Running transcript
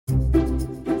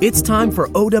It's time for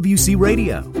OWC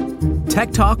Radio.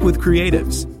 Tech Talk with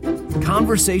Creatives.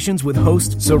 Conversations with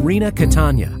host Serena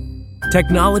Catania.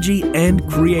 Technology and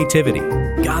creativity.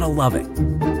 Gotta love it.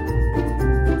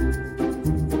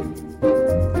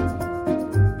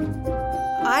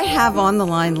 I have on the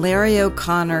line Larry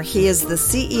O'Connor. He is the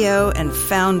CEO and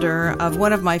founder of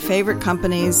one of my favorite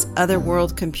companies,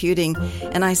 Otherworld Computing.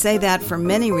 And I say that for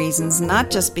many reasons, not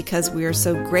just because we are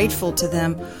so grateful to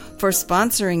them for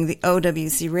sponsoring the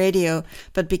OWC Radio,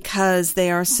 but because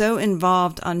they are so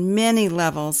involved on many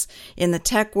levels in the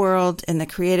tech world, in the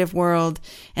creative world,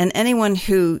 and anyone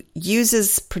who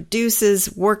uses,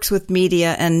 produces, works with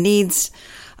media and needs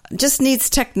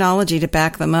technology to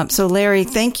back them up. So Larry,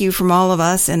 thank you from all of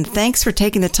us, and thanks for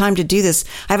taking the time to do this.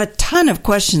 I have a ton of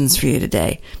questions for you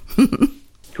today.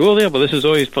 Cool, yeah, well, this is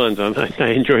always fun. So I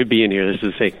enjoy being here. This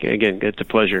is, again, it's a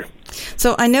pleasure.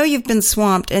 So I know you've been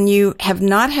swamped, and you have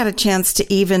not had a chance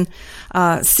to even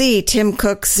see Tim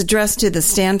Cook's address to the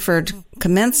Stanford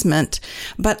commencement,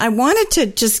 but I wanted to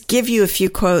just give you a few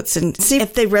quotes and see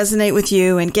if they resonate with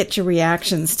you and get your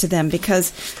reactions to them,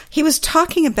 because he was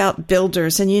talking about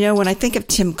builders. And, you know, when I think of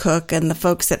Tim Cook and the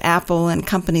folks at Apple and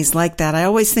companies like that, I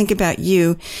always think about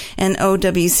you and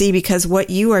OWC, because what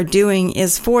you are doing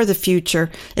is for the future.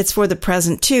 It's for the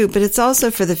present too, but it's also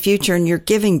for the future, and you're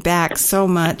giving back so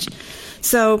much.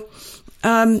 So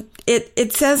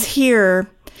it says here,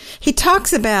 he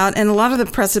talks about, and a lot of the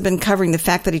press have been covering the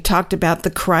fact that he talked about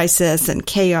the crisis and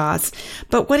chaos.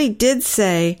 But what he did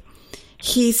say,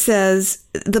 he says,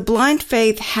 the blind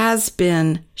faith has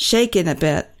been shaken a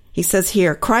bit. He says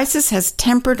here, crisis has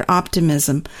tempered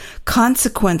optimism.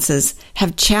 Consequences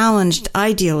have challenged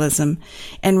idealism,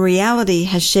 and reality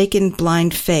has shaken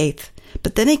blind faith.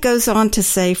 But then he goes on to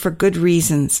say, for good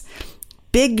reasons.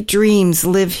 Big dreams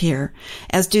live here,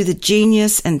 as do the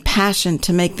genius and passion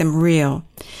to make them real.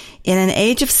 In an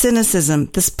age of cynicism,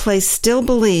 this place still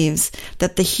believes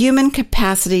that the human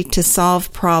capacity to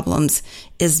solve problems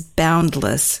is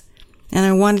boundless. And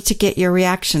I wanted to get your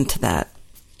reaction to that.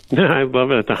 No, I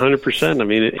love it. 100%. I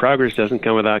mean, progress doesn't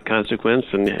come without consequence,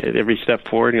 and every step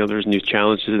forward, there's new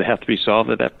challenges that have to be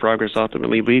solved that progress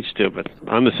ultimately leads to. But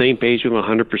I'm the same page with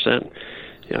 100%.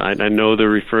 I know they're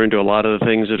referring to a lot of the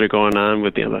things that are going on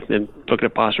with and looking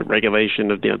at possible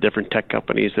regulation of different tech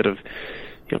companies that have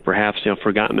perhaps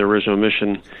forgotten their original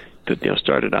mission that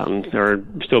started out and are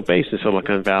still based in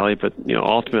Silicon Valley. But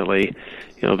ultimately,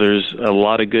 there's a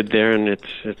lot of good there, and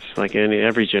it's like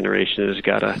every generation has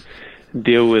got to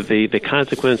deal with the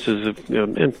consequences of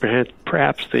and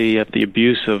perhaps the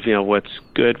abuse of what's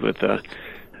good with the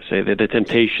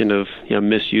temptation of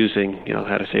misusing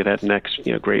how to say that next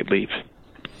great leap.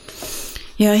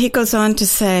 Yeah, he goes on to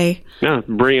say... Yeah,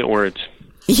 brilliant words.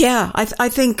 Yeah, I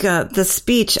think the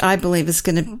speech, I believe, is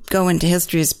going to go into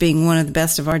history as being one of the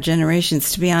best of our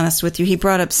generations, to be honest with you. He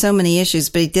brought up so many issues,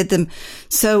 but he did them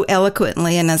so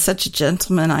eloquently, and as such a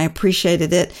gentleman, I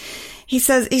appreciated it. He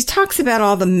talks about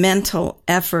all the mental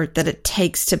effort that it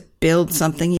takes to build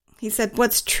something. He said,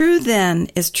 what's true then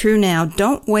is true now.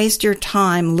 Don't waste your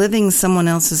time living someone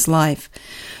else's life.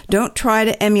 Don't try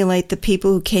to emulate the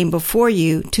people who came before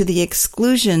you to the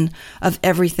exclusion of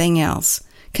everything else,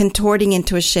 contorting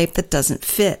into a shape that doesn't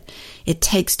fit. It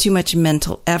takes too much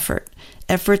mental effort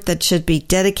that should be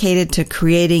dedicated to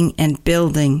creating and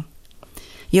building.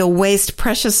 You'll waste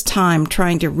precious time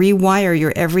trying to rewire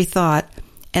your every thought,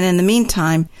 and in the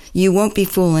meantime, you won't be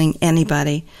fooling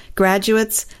anybody.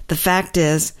 Graduates, the fact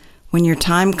is, when your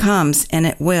time comes, and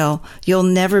it will, you'll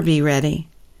never be ready.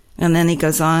 And then he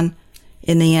goes on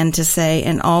in the end to say,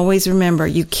 and always remember,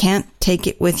 you can't take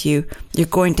it with you. You're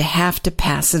going to have to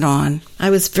pass it on. I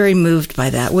was very moved by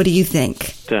that. What do you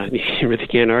think? You really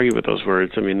can't argue with those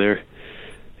words. I mean, they're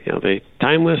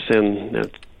timeless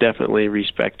and definitely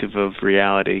respective of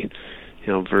reality,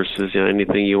 versus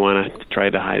anything you want to try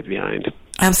to hide behind.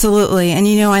 Absolutely. And,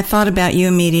 I thought about you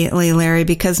immediately, Larry,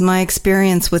 because my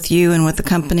experience with you and with the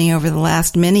company over the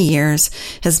last many years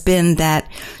has been that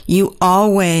you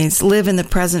always live in the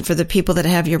present for the people that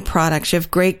have your products. You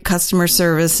have great customer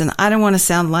service. And I don't want to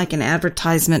sound like an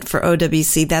advertisement for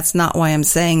OWC. That's not why I'm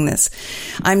saying this.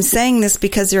 I'm saying this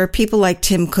because there are people like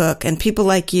Tim Cook and people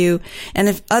like you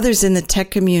and others in the tech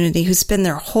community who spend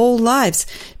their whole lives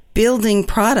building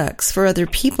products for other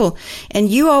people. And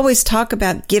you always talk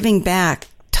about giving back.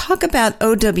 Talk about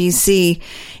OWC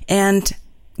and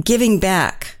giving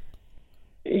back.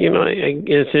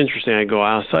 It's interesting. I go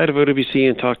outside of OWC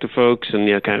and talk to folks and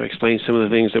kind of explain some of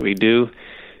the things that we do.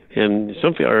 And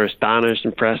some people are astonished,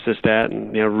 impressed at that.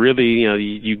 And really,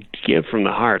 you give from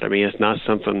the heart. I mean, it's not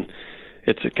something.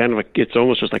 It's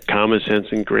almost just a common sense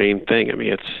ingrained thing. I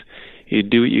mean, it's you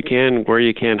do what you can, where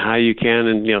you can, how you can,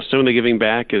 and some of the giving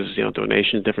back is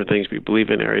donations, different things we believe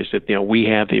in, areas that we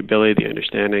have the ability, the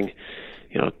understanding,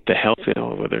 to help,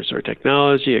 whether it's our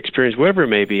technology, experience, whatever it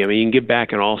may be. I mean, you can give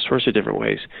back in all sorts of different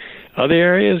ways. Other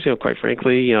areas, quite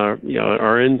frankly,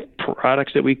 are in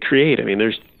products that we create. I mean,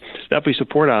 there's stuff we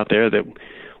support out there that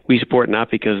we support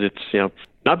not because it's,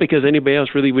 not because anybody else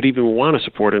really would even want to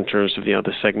support in terms of,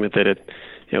 the segment that it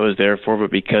is there for,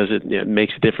 but because it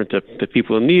makes a difference to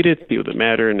people who need it, people that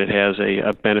matter, and it has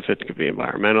a benefit. It could be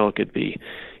environmental, it could be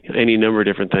any number of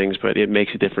different things, but it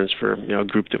makes a difference for a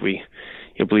group that we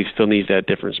believe still needs that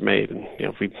difference made. And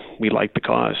we like the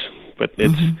cause, but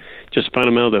it's just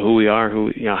fundamental to who we are,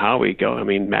 how we go. I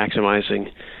mean,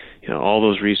 maximizing all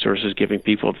those resources, giving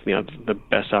people the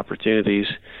best opportunities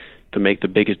to make the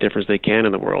biggest difference they can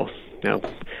in the world.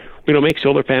 We don't make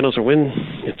solar panels or wind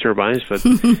turbines, but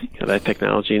that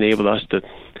technology enabled us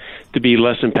to be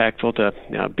less impactful,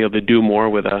 to be able to do more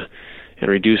with and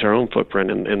reduce our own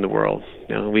footprint in the world.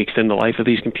 We extend the life of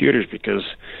these computers because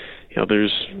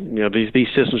these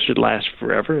systems should last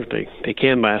forever. They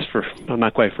can last for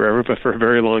not quite forever, but for a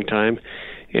very long time.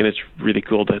 And it's really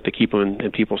cool to keep them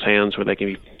in people's hands where they can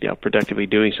be productively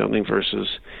doing something versus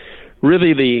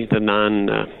really the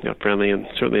non-friendly and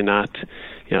certainly not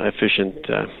efficient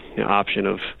option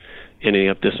of ending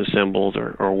up disassembled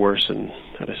or worse in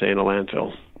a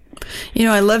landfill.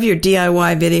 I love your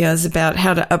DIY videos about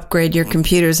how to upgrade your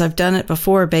computers. I've done it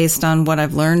before based on what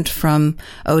I've learned from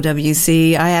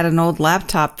OWC. I had an old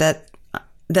laptop that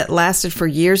lasted for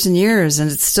years and years, and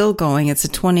it's still going. It's a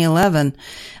 2011,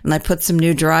 and I put some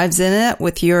new drives in it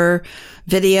with your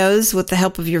videos, with the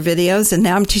help of your videos, and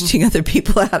now I'm teaching other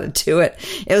people how to do it.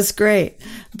 It was great.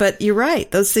 But you're right.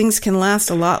 Those things can last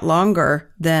a lot longer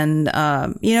than,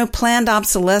 planned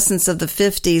obsolescence of the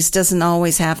 50s doesn't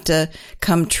always have to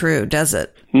come true, does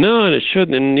it? No, and it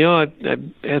shouldn't. And, I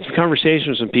had some conversations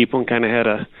with some people and kind of had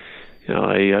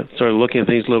I started looking at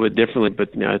things a little bit differently,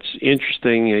 but it's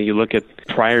interesting. You look at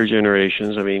prior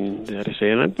generations. I mean,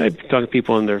 and I'm talking to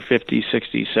people in their 50s,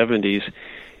 60s, 70s,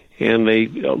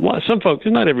 and some folks,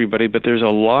 not everybody, but there's a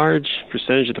large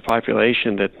percentage of the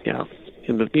population that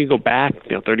you go back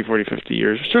 30, 40, 50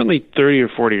 years, certainly 30 or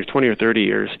 40 or 20 or 30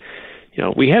 years.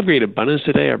 We have great abundance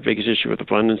today. Our biggest issue with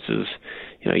abundance is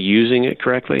using it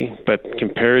correctly. But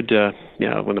compared to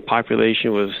when the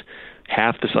population was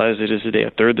half the size it is today,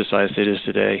 a third the size it is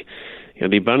today.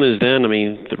 The abundance then, I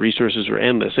mean, the resources were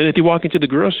endless. And if you walk into the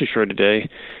grocery store today,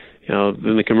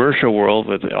 in the commercial world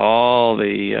with all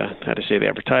the, the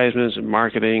advertisements and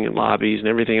marketing and lobbies and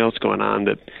everything else going on,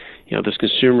 that, this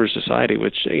consumer society,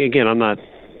 which, again, I'm not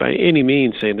by any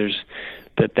means saying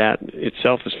that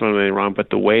itself is fundamentally wrong, but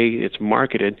the way it's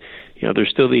marketed, there's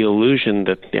still the illusion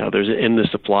that, there's an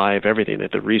endless supply of everything,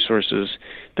 that the resources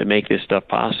that make this stuff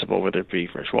possible, whether it be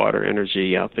fresh water,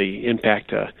 energy, the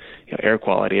impact to air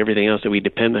quality, everything else that we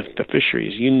depend on, the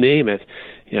fisheries, you name it,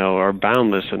 are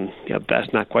boundless. And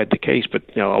that's not quite the case.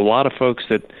 But, a lot of folks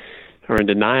that are in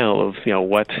denial of,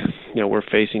 what, we're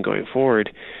facing going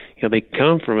forward, they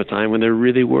come from a time when there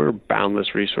really were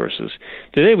boundless resources.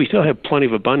 Today, we still have plenty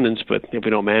of abundance, but if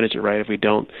we don't manage it right, if we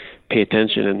don't pay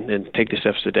attention and take the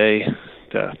steps today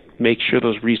to make sure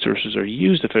those resources are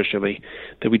used efficiently,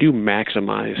 that we do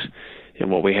maximize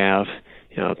what we have,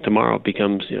 tomorrow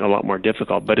becomes a lot more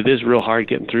difficult. But it is real hard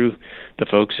getting through the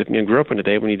folks that grew up in a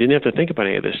day when you didn't have to think about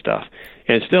any of this stuff.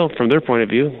 And still, from their point of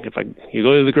view, you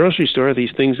go to the grocery store,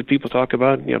 these things that people talk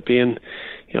about, being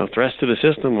threats to the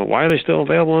system. Well, why are they still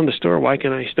available in the store? Why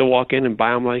can I still walk in and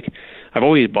buy them like I've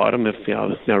always bought them if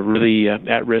they're really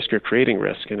at risk or creating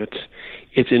risk? And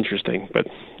it's interesting. But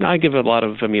I give it a lot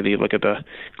of. I mean, you look at the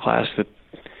class that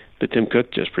Tim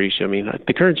Cook just preached. I mean,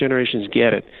 the current generations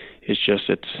get it. It's just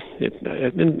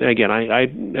and again, I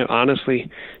honestly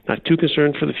not too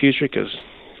concerned for the future because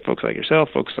folks like yourself,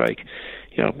 folks like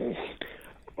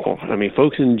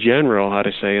folks in general,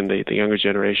 and the younger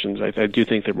generations, I do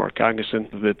think they're more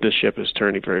cognizant that this ship is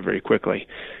turning very, very quickly.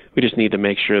 We just need to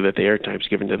make sure that the airtime's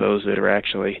given to those that are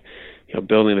actually,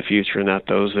 building the future, and not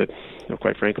those that,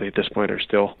 quite frankly, at this point are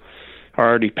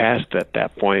already past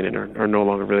that point and are no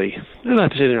longer really.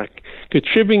 Not to say they're not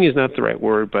contributing is not the right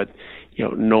word, but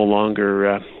no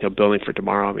longer building for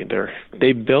tomorrow. I mean,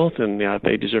 they built and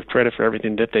they deserve credit for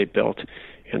everything that they built.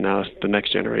 And now it's the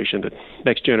next generations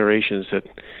that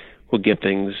will get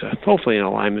things hopefully in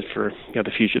alignment for the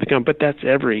future to come. But that's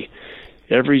every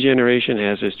generation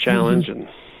has its challenge, and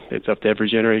it's up to every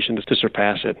generation to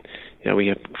surpass it. We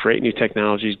have great new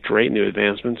technologies, great new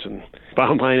advancements, and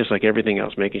bottom line is like everything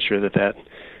else, making sure that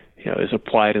is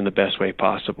applied in the best way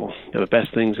possible. The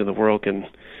best things in the world can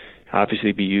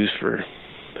obviously be used for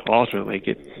ultimately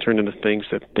get turned into things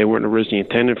that they weren't originally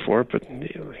intended for. But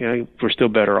we're still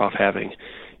better off having,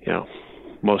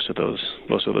 most of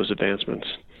those advancements.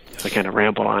 I kind of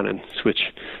ramble on and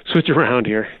switch around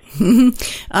here.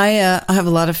 I have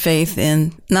a lot of faith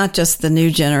in not just the new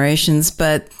generations,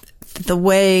 but the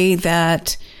way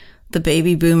that the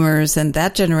baby boomers and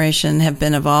that generation have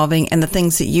been evolving, and the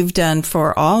things that you've done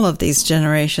for all of these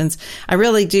generations. I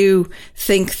really do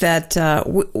think that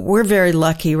we're very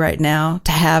lucky right now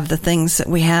to have the things that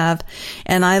we have.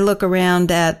 And I look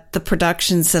around at the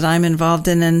productions that I'm involved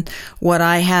in and what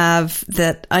I have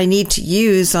that I need to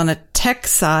use on a tech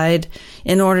side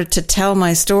in order to tell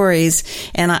my stories.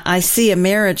 And I see a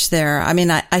marriage there. I mean,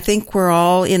 I think we're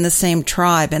all in the same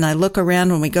tribe. And I look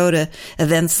around when we go to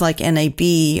events like NAB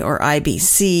or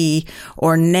IBC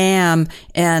or NAMM,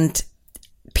 and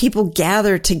people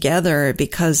gather together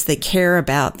because they care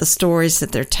about the stories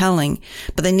that they're telling.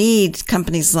 But they need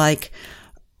companies like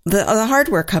the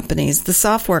hardware companies, the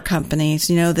software companies,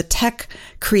 the tech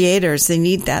creators. They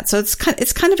need that. So it's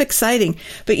kind of exciting.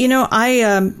 But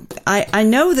I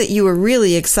know that you were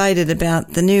really excited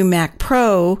about the new Mac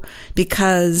Pro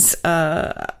because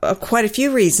of quite a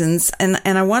few reasons, and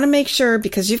I want to make sure,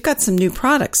 because you've got some new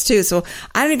products too. So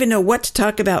I don't even know what to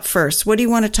talk about first. What do you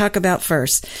want to talk about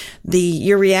first?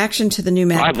 Your reaction to the new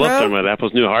Mac Pro? I'd love to talk about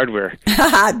Apple's new hardware.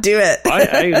 Do it.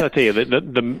 I'll tell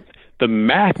you the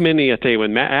Mac Mini, I tell you,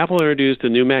 when Apple introduced the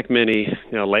new Mac Mini,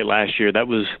 late last year,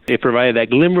 it provided that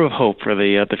glimmer of hope for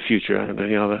the future.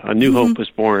 A new hope was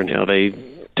born. They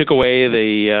took away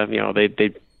they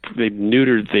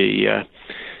neutered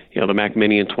the Mac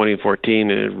Mini in 2014,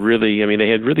 and it really, they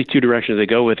had really two directions to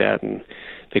go with that, and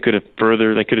they could have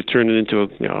turned it into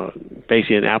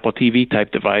basically an Apple TV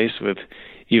type device with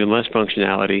even less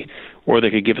functionality, or they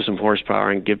could give us some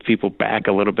horsepower and give people back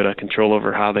a little bit of control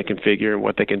over how they configure and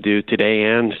what they can do today,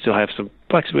 and still have some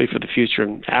flexibility for the future.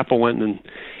 And Apple went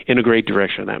in a great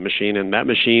direction on that machine. And that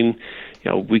machine,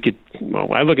 I look at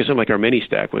something like our Mini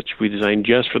Stack, which we designed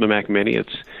just for the Mac Mini.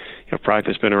 It's a product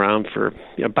that's been around for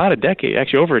about a decade,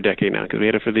 actually over a decade now, because we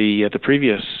had it for the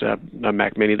previous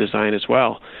Mac Mini design as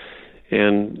well.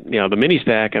 And the Mini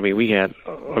Stack, we had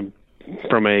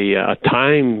from a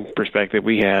time perspective,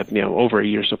 we had over a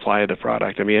year's supply of the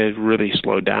product. It really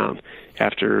slowed down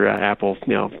after Apple,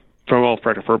 from all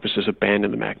practical purposes,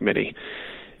 abandoned the Mac Mini.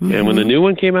 Mm-hmm. And when the new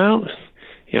one came out,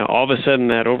 all of a sudden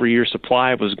that over a year's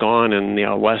supply was gone in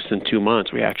less than 2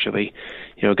 months. We actually,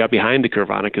 got behind the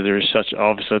curve on it, because there was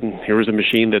all of a sudden here was a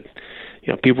machine that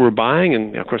people were buying,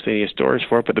 and of course they needed storage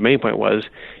for it. But the main point was,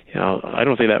 I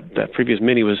don't think that previous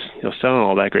Mini was selling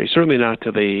all that great. Certainly not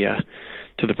to the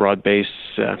broad base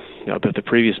that the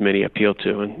previous Mini appealed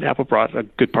to. And Apple brought a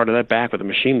good part of that back with a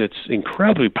machine that's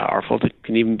incredibly powerful, that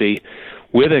can even be,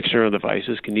 with external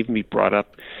devices, can even be brought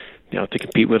up to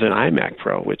compete with an iMac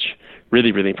Pro, which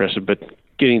really, really impressive. But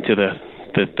getting to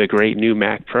the great new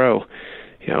Mac Pro,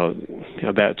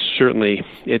 that certainly,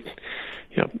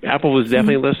 Apple was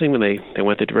definitely listening when they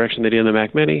went the direction they did in the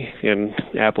Mac Mini, and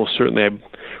Apple certainly,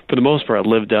 for the most part,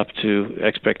 lived up to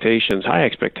high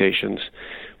expectations,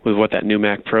 with what that new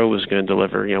Mac Pro was going to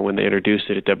deliver, when they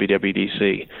introduced it at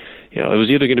WWDC. It was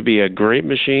either going to be a great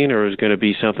machine, or it was going to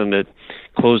be something that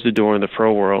closed the door in the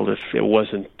pro world if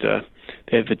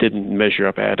it didn't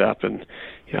add up. And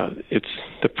it's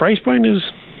the price point there's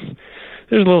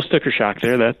a little sticker shock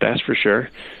there, that's for sure.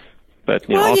 But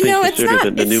all things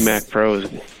considered, the new Mac Pro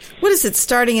is. What is it,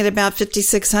 starting at about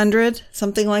 $5,600,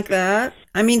 something like that?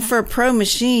 For a pro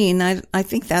machine, I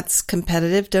think that's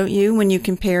competitive, don't you? When you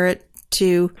compare it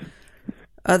to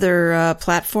other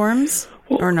platforms,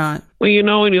 or not? Well,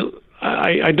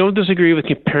 I don't disagree with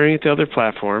comparing it to other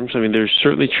platforms. There's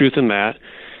certainly truth in that.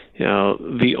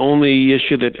 The only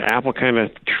issue that Apple kind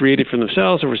of created for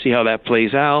themselves, and we'll see how that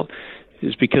plays out,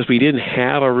 is because we didn't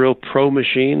have a real pro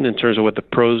machine in terms of what the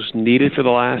pros needed for the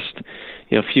last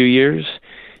few years.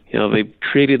 They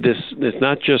created this. It's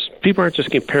not just, people aren't just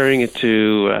comparing it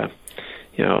to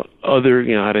other,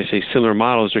 similar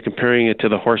models. They're comparing it to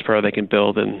the horsepower they can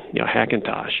build in,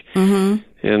 Hackintosh.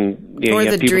 Mm-hmm. And, or you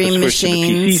have the people Dream that switch machines.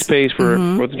 To the PC space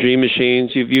for the Dream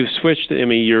machines. You've switched,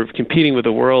 you're competing with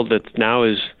a world that now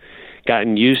is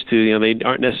gotten used to, they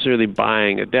aren't necessarily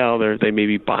buying a Dell. They may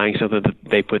be buying something that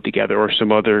they put together, or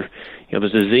some other,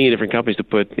 there's a zillion different companies to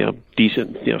put,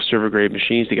 decent, server-grade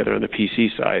machines together on the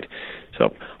PC side.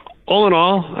 So all in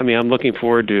all, I'm looking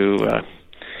forward to,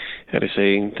 to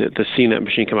seeing that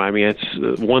machine come out.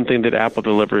 It's one thing that Apple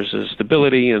delivers is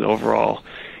stability and overall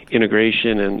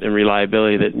integration and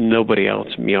reliability that nobody else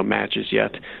matches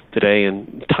yet today.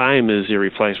 And time is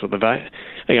irreplaceable.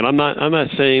 Again, I'm not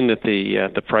saying that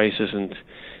the price isn't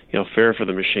fair for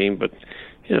the machine, but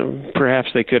perhaps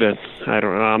they could have, I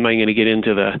don't know, I'm not going to get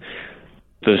into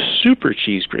the super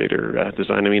cheese grater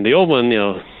design. I mean, the old one,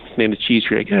 named the cheese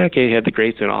grater, okay, had the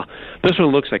grates and all. This one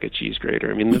looks like a cheese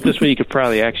grater. I mean, this one you could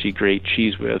probably actually grate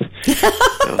cheese with.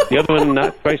 The other one,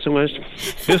 not quite so much.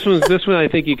 This one, I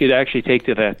think you could actually take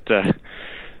to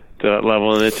that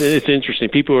level, and it's interesting.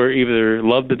 People are either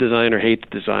love the design or hate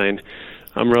the design.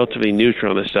 I'm relatively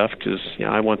neutral on this stuff because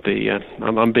I want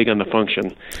I'm big on the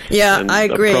function. Yeah, and I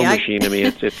agree. A Pro machine, I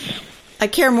mean, it's. I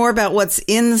care more about what's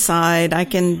inside. I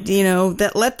can,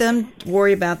 let them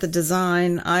worry about the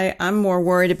design. I'm more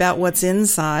worried about what's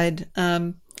inside.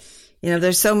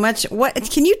 There's so much.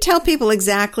 Can you tell people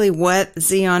exactly what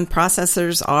Xeon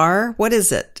processors are? What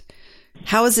is it?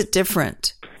 How is it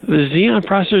different? The Xeon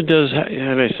processor does, how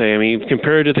do I say? I mean,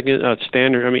 compared to the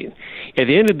standard, I mean, at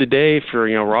the end of the day, for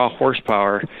raw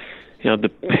horsepower,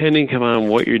 depending on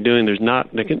what you're doing, in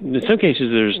some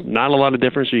cases there's not a lot of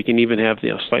difference, or you can even have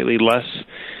slightly less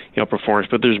performance.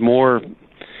 But there's more,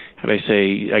 how do I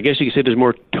say? I guess you could say there's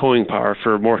more towing power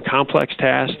for more complex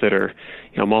tasks that are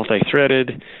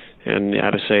multi-threaded, and how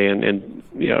to say, and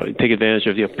take advantage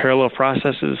of parallel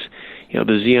processes. The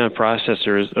Xeon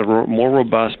processor is more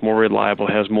robust, more reliable,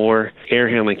 has more air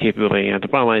handling capability, and the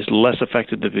bottom line is less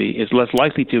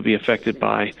likely to be affected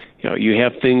by, you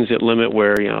have things that limit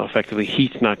where, effectively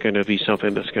heat's not going to be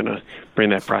something that's going to bring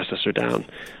that processor down.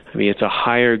 I mean, it's a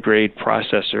higher grade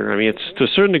processor. I mean, it's to a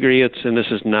certain degree, and this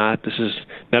is not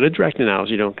a direct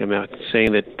analogy. Don't come out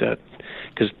saying that,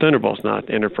 because Thunderbolt's not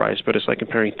enterprise, but it's like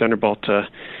comparing Thunderbolt to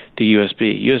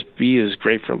USB. USB is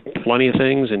great for plenty of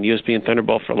things, and USB and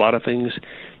Thunderbolt for a lot of things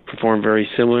perform very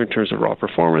similar in terms of raw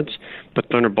performance, but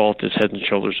Thunderbolt is head and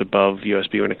shoulders above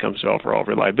USB when it comes to overall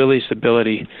reliability,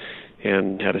 stability,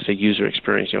 and how to say user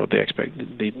experience, what they expect,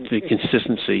 the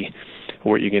consistency of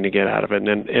what you're going to get out of it. And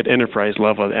then at enterprise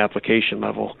level, at application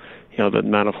level, the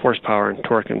amount of horsepower and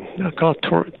torque, and I'll call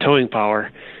it towing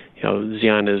power,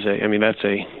 Xeon is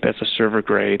that's a server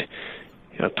grade,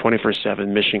 24/7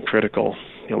 mission critical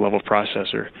level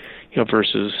processor,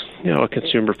 versus a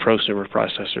consumer prosumer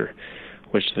processor,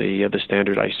 which the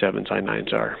standard i7s,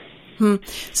 i9s are.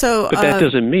 So, but that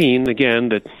doesn't mean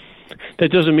that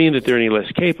doesn't mean that they're any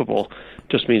less capable. It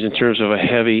just means in terms of a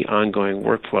heavy ongoing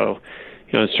workflow,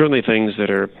 certainly things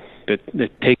that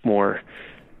take more,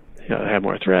 have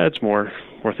more threads, more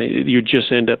things. You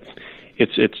just end up.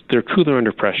 They're cooler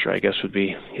under pressure, I guess would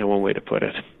be one way to put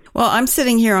it. Well, I'm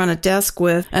sitting here on a desk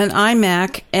with an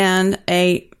iMac and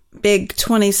a big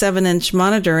 27-inch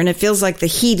monitor, and it feels like the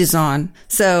heat is on.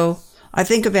 So I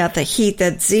think about the heat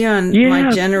that Xeon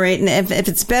might generate, and if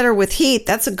it's better with heat,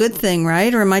 that's a good thing,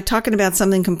 right? Or am I talking about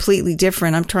something completely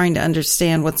different? I'm trying to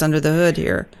understand what's under the hood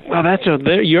here. Well, that's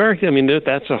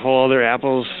a whole other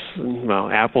Apple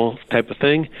type of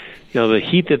thing. The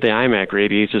heat that the iMac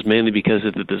radiates is mainly because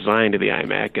of the design of the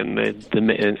iMac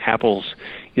and Apple's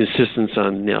insistence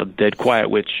on dead quiet,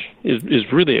 which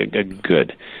is really a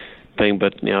good thing.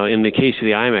 But in the case of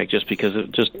the iMac,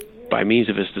 just by means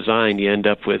of its design, you end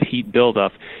up with heat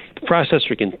buildup. The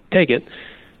processor can take it,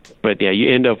 but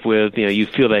you end up with you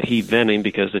feel that heat venting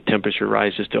because the temperature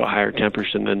rises to a higher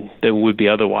temperature than would be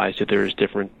otherwise if there is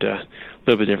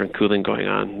little bit different cooling going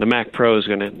on. The Mac Pro is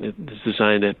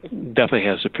designed to definitely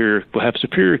will have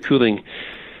superior cooling,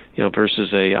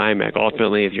 versus a iMac.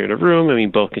 Ultimately, if you're in a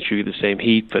room, both contribute the same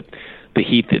heat, but the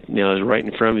heat that is right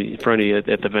in front of you at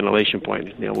the ventilation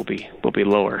point, will be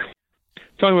lower.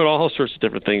 Talking about all sorts of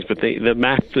different things, but the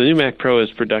new Mac Pro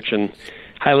is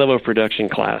high level of production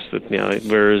class. That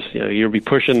whereas you'll be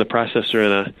pushing the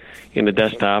processor in a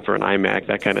desktop or an iMac,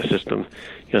 that kind of system,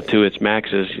 to its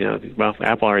maxes.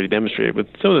 Apple already demonstrated with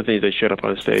some of the things they showed up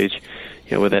on stage,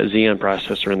 with that Xeon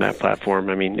processor and that platform.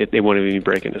 They won't even be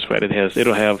breaking a sweat.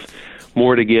 It'll have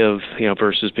more to give,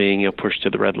 versus being pushed to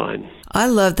the red line. I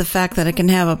love the fact that it can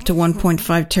have up to 1.5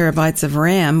 terabytes of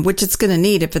RAM, which it's going to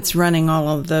need if it's running all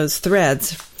of those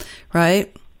threads,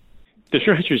 right? The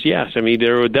short answer is yes.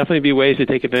 There will definitely be ways to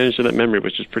take advantage of that memory,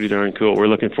 which is pretty darn cool. We're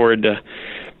looking forward to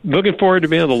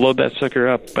being able to load that sucker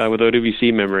up with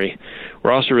OWC memory.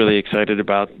 We're also really excited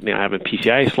about having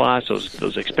PCI slots,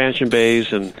 those expansion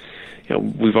bays, and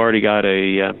we've already got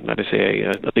a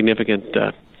significant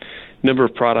number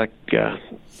of product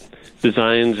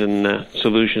designs and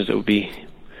solutions that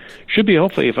should be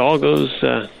hopefully, if all goes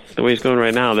the way it's going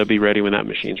right now, they'll be ready when that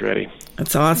machine's ready.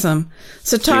 That's awesome.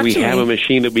 So we have a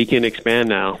machine that we can expand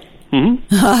now.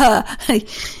 Mm-hmm.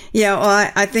 Yeah,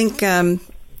 well, I think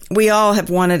we all have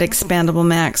wanted expandable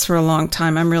Macs for a long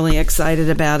time. I'm really excited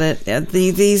about it.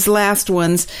 These last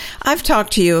ones, I've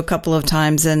talked to you a couple of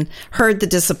times and heard the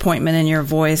disappointment in your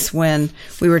voice when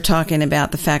we were talking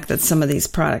about the fact that some of these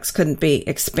products couldn't be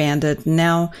expanded.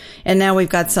 Now we've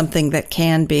got something that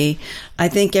can be. I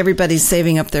think everybody's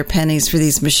saving up their pennies for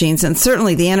these machines, and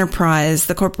certainly the enterprise,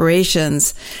 the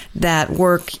corporations that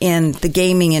work in the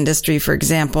gaming industry, for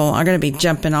example, are going to be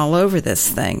jumping all over this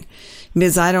thing.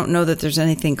 Because I don't know that there's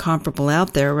anything comparable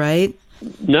out there, right?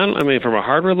 None. I mean, from a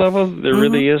hardware level, there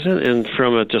really isn't, and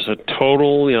from just a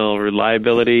total,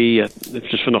 reliability,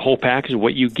 just from the whole package,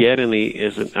 what you get on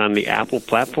the Apple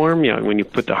platform. When you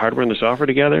put the hardware and the software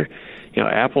together,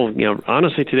 Apple,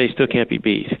 honestly, today still can't be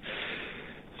beat.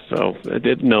 So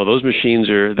no, those machines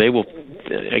their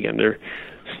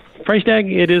price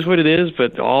tag. It is what it is,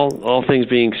 but all things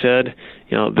being said,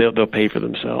 they'll pay for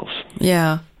themselves.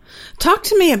 Yeah. Talk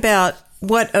to me about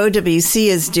what OWC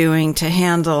is doing to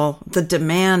handle the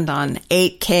demand on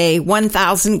 8K,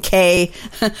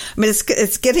 1000K. I mean,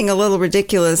 it's getting a little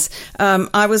ridiculous.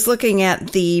 I was looking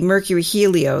at the Mercury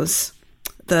Helios,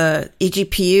 the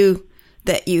eGPU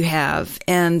that you have,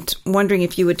 and wondering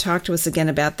if you would talk to us again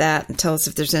about that and tell us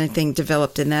if there's anything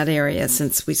developed in that area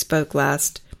since we spoke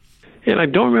last. And I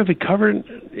don't remember if we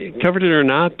covered it or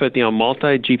not, but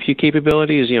multi-GPU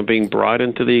capability is being brought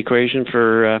into the equation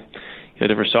for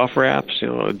different software apps.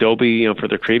 Adobe for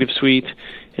their Creative Suite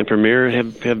and Premiere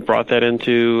have brought that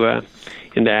into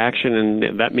action,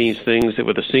 and that means things that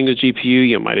with a single GPU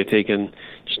you might have taken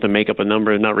just to make up a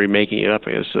number and not remaking it up.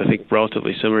 I think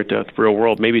relatively similar to the real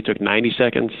world. Maybe it took 90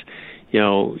 seconds,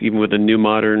 even with a new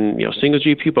modern single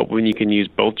GPU. But when you can use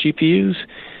both GPUs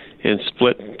and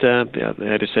split,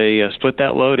 split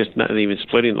that load. It's not even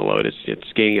splitting the load.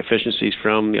 It's gaining efficiencies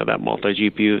from that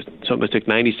multi-GPU. Something that took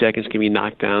 90 seconds can be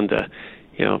knocked down to,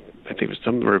 I think it was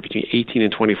somewhere between 18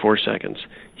 and 24 seconds.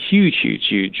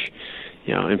 Huge,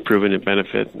 improvement and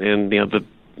benefit. And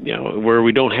where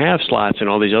we don't have slots in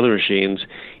all these other machines,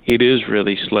 it is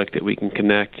really slick that we can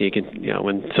connect. You can,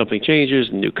 when something changes,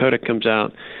 a new codec comes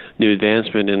out, new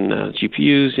advancement in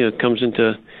GPUs, comes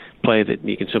into play, that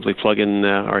you can simply plug in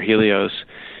our Helios.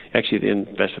 Actually,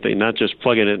 that's the thing, not just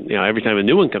plug in it, every time a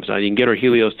new one comes out, you can get our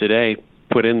Helios today,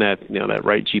 put in that, that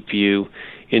right GPU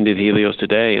into the Helios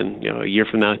today, and, a year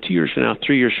from now, 2 years from now,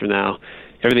 3 years from now,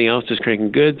 everything else is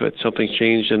cranking good, but something's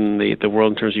changed in the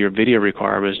world in terms of your video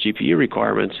requirements, GPU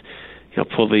requirements.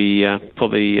 Pull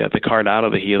the card out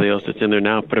of the Helios that's in there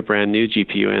now, put a brand new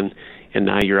GPU in, and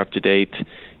now you're up to date,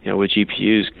 with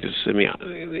GPUs. Because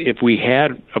if we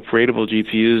had upgradable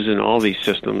GPUs in all these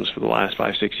systems for the last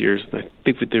 5-6 years, I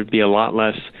think that there'd be a lot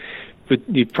less. But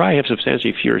you'd probably have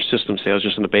substantially fewer system sales,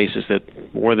 just on the basis that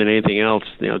more than anything else,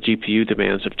 GPU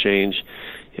demands have changed.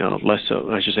 Less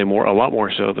so, I should say, a lot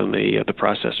more so than the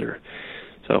processor.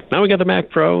 So now we got the Mac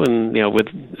Pro, and with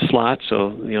slots, so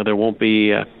there won't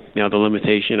be the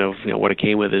limitation of what it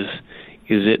came with is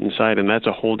it inside, and that's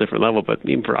a whole different level. But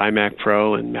even for iMac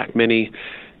Pro and Mac Mini,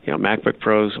 MacBook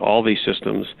Pros, all these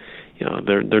systems,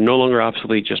 they're no longer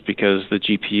obsolete just because the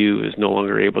GPU is no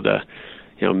longer able to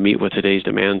meet what today's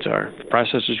demands are. The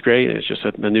processor's great, and it's just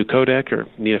a new codec or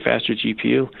need a faster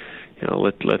GPU.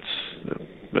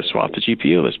 Let's swap the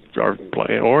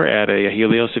GPU, or add a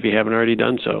Helios if you haven't already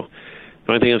done so.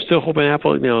 The only thing I'm still hoping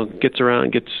Apple gets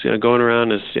going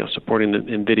around is supporting the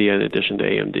NVIDIA in addition to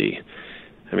AMD.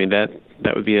 I mean, that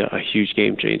would be a huge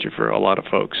game changer for a lot of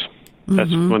folks.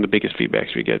 That's one of the biggest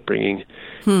feedbacks we get,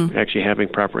 actually having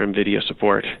proper NVIDIA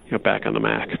support back on the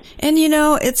Mac. And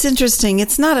it's interesting.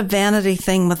 It's not a vanity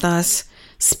thing with us.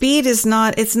 Speed is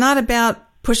not. It's not about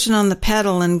pushing on the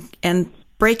pedal and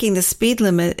breaking the speed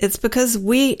limit. It's because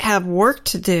we have work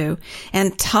to do,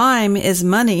 and time is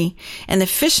money, and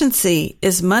efficiency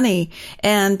is money,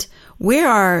 and we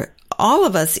are, all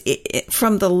of us,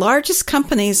 from the largest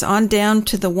companies on down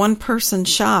to the one-person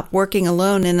shop working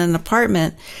alone in an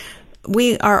apartment,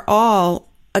 we are all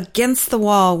against the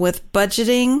wall with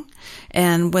budgeting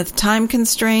and with time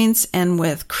constraints and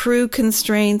with crew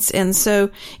constraints. And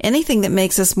so anything that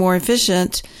makes us more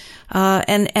efficient,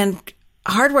 and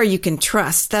hardware you can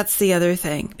trust, that's the other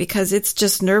thing, because it's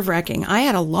just nerve-wracking. I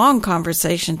had a long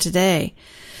conversation today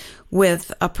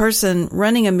with a person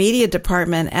running a media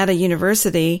department at a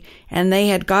university, and they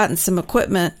had gotten some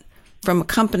equipment from a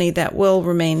company that will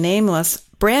remain nameless,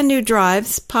 brand new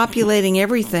drives populating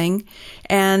everything,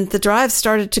 and the drives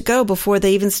started to go before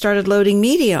they even started loading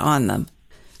media on them.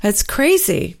 It's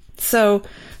crazy. So,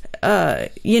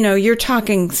 you're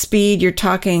talking speed, you're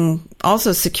talking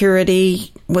also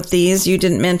security, with these. You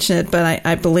didn't mention it, but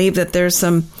I believe that there's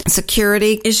some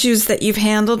security issues that you've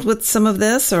handled with some of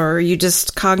this, or are you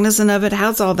just cognizant of it?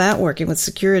 How's all that working with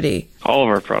security? All of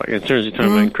our products. In terms of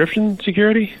talking about encryption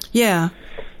security? Yeah.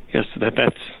 Yes,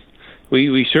 that's...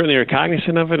 We certainly are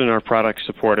cognizant of it, and our products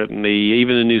support it. And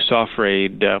even the new software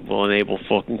aid will enable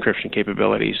full encryption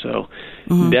capability. So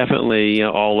definitely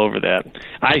all over that.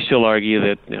 I still argue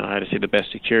that I'd say the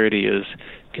best security is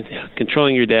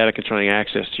controlling your data, controlling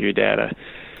access to your data,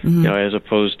 as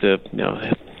opposed to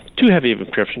too heavy of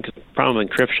encryption. Because the problem with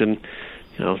encryption,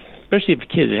 especially for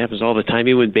kids, it happens all the time.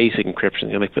 Even with basic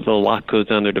encryption, they put little lock codes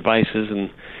on their devices, and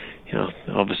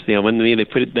obviously when they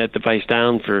put that device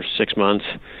down for 6 months.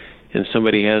 And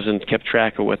somebody hasn't kept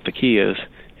track of what the key is,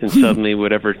 and suddenly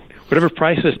whatever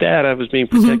priceless data was being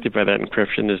protected by that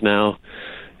encryption is now,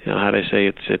 how do I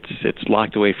say, it's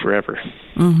locked away forever.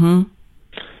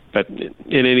 But in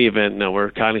any event, no,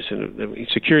 we're cognizant.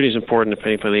 Security is important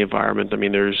depending upon the environment. I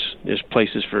mean, there's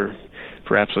places for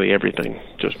absolutely everything.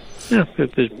 Just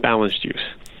there's balanced use.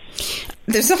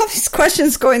 There's all these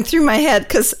questions going through my head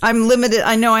because I'm limited.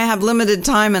 I know I have limited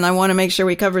time, and I want to make sure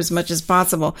we cover as much as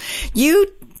possible. You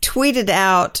tweeted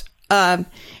out, and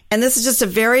this is just a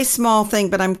very small thing,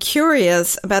 but I'm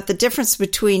curious about the difference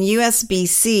between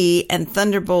USB-C and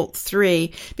Thunderbolt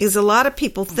 3, because a lot of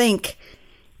people think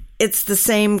it's the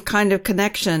same kind of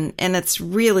connection, and it's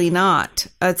really not.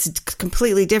 It's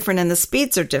completely different, and the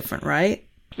speeds are different, right?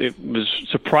 It was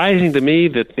surprising to me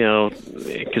that,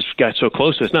 because we got so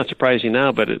close, it's not surprising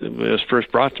now, but it was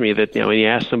first brought to me that, when you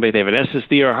ask somebody if they have an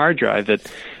SSD or a hard drive, that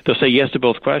they'll say yes to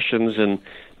both questions and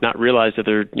not realize that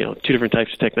they're, two different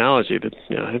types of technology. That,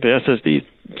 the SSD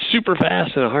is super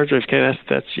fast and a hard drive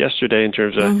that's yesterday in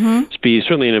terms of speed,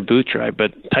 certainly in a boot drive.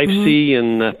 But Type-C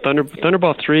and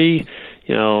Thunderbolt 3,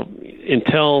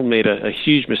 Intel made a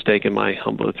huge mistake, in my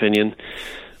humble opinion,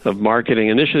 of marketing.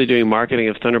 Initially doing marketing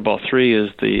of Thunderbolt 3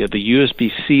 is the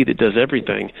USB-C that does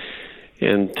everything.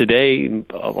 And today,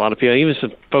 a lot of people, even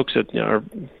some folks that are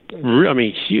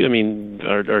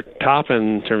top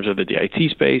in terms of the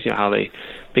IT space, how they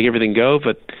make everything go,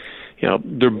 but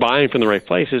they're buying from the right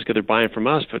places because they're buying from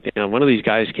us. But one of these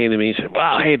guys came to me and said,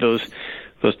 "Wow, hey, those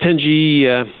 10G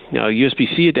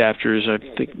USB-C adapters, I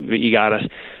think that you got us.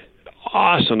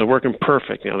 Awesome, they're working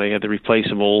perfect." They had to replace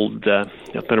some old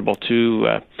Thunderbolt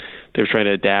 2. They were trying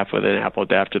to adapt with an Apple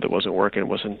adapter that wasn't working. It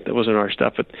wasn't our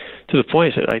stuff. But to the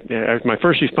point, I said, my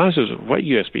first response was, "What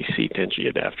USB-C 10G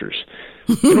adapters?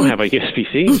 We don't have a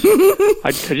USB-C.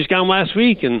 I just got them last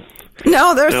week." And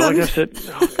no, there's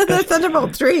that's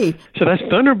Thunderbolt 3. So that's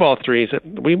Thunderbolt 3. I said,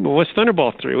 what's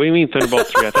Thunderbolt 3? What do you mean Thunderbolt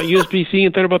 3? I thought USB-C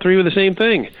and Thunderbolt 3 were the same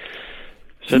thing.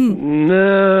 I said,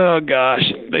 no,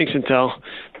 gosh, thanks, Intel.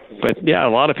 But yeah, a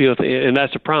lot of people, and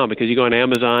that's the problem, because you go on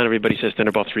Amazon, everybody says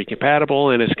Thunderbolt 3 compatible,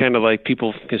 and it's kind of like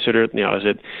people consider it, is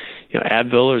it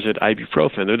Advil or is it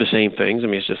ibuprofen? They're the same things. I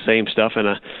mean, it's the same stuff in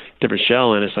a different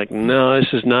shell, and it's like, no,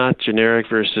 this is not generic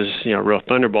versus real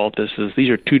Thunderbolt. These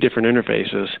are two different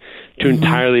interfaces, two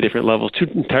entirely different levels, two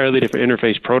entirely different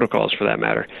interface protocols for that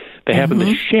matter. They happen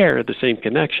to share the same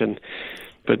connection,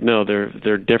 but no,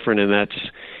 they're different, and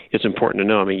it's important to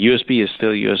know. I mean, USB is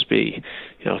still USB.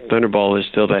 Thunderbolt is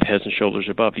still that heads and shoulders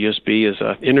above. USB is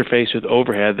an interface with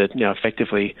overhead that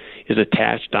effectively is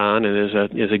attached on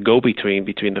and is a go-between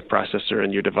between the processor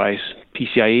and your device.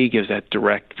 PCIe gives that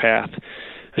direct path.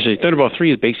 Actually, Thunderbolt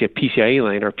 3 is basically a PCIe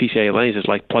lane, or PCIe lanes is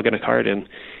like plugging a card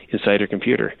inside your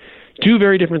computer. Two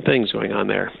very different things going on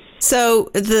there.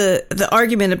 So the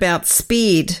argument about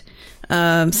speed.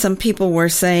 Some people were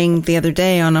saying the other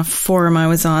day on a forum I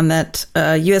was on that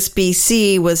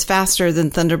USB-C was faster than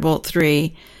Thunderbolt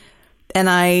 3. And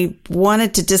I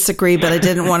wanted to disagree, but I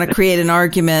didn't want to create an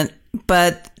argument.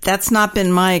 But that's not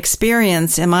been my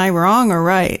experience. Am I wrong or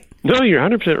right? No, you're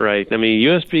 100% right. I mean,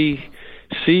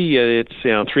 USB-C, it's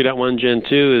 3.1 Gen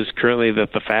 2 is currently the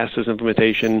fastest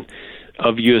implementation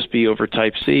of USB over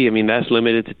Type-C. I mean, that's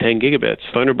limited to 10 gigabits.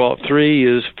 Thunderbolt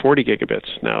 3 is 40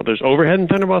 gigabits. Now, there's overhead in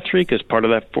Thunderbolt 3 because part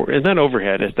of that, it's not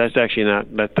overhead. That's actually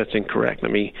not, that's incorrect.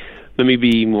 Let me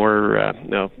be more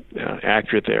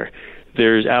accurate there.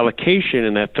 There's allocation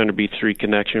in that Thunderbolt 3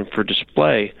 connection for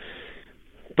display,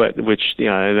 but which,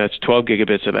 that's 12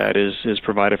 gigabits of that is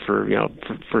provided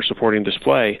for supporting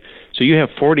display. So you have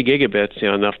 40 gigabits,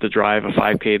 enough to drive a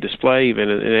 5K display, even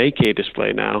an 8K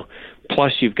display now.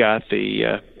 Plus you've got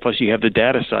plus you have the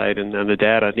data side, and the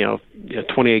data,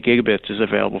 28 gigabits is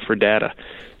available for data.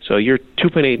 So you're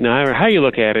 2.8 now, or how you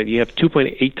look at it, you have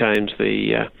 2.8 times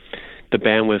the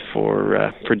bandwidth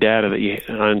for data that you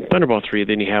on Thunderbolt 3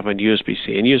 than you have on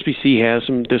USB-C. And USB-C has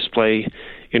some display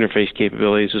interface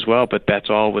capabilities as well, but it's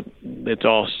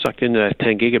all sucked into that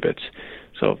 10 gigabits.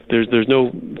 So there's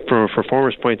no, from a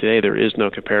performance point today, there is no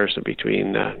comparison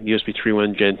between USB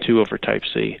 3.1 Gen 2 over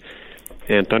Type-C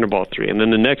and Thunderbolt 3. And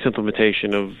then the next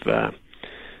implementation of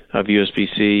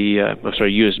USB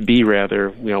rather,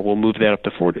 we'll move that up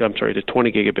to 20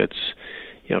 gigabits,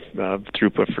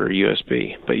 throughput for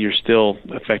USB. But you're still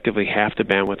effectively half the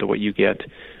bandwidth of what you get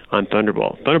on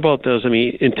Thunderbolt. Thunderbolt does,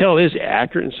 Intel is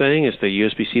accurate in saying it's the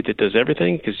USB-C that does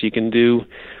everything, because you can do,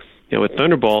 with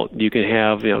Thunderbolt, you can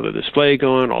have, the display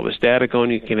going, all this data going.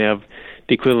 You can have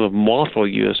the equivalent of multiple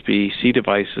USB-C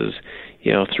devices,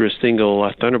 through a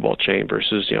single Thunderbolt chain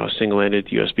versus, a single-ended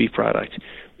USB product.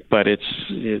 But it's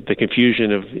the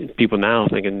confusion of people now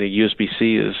thinking the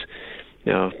USB-C is,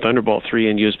 Thunderbolt 3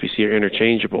 and USB-C are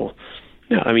interchangeable.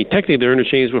 No, technically they're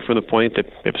interchangeable from the point that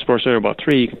if it's supports Thunderbolt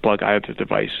 3, you can plug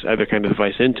either kind of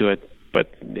device into it.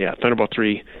 But yeah, Thunderbolt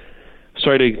 3.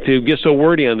 Sorry to get so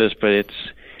wordy on this, but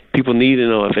people need to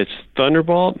know if it's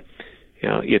Thunderbolt,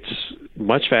 it's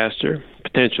much faster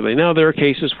potentially. Now there are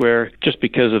cases where just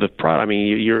because of the product,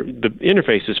 the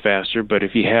interface is faster, but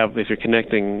if you're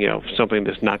connecting, something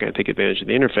that's not going to take advantage of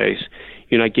the interface,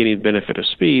 you're not getting the benefit of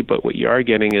speed. But what you are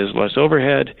getting is less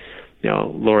overhead,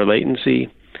 lower latency,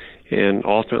 and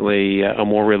ultimately a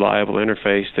more reliable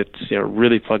interface that's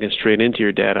really plugging straight into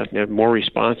your data, more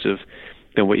responsive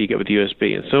than what you get with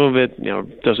USB. And some of it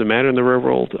doesn't matter in the real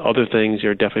world. Other things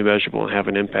are definitely measurable and have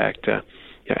an impact.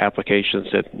 Applications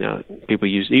that people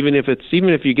use, even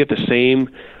if you get the same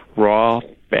raw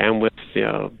bandwidth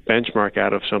benchmark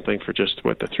out of something for just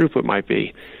what the throughput might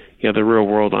be, the real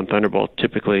world on Thunderbolt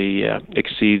typically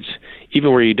exceeds,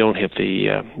 even where you don't hit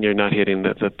you're not hitting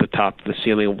the top, the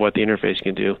ceiling of what the interface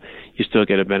can do, you still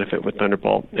get a benefit with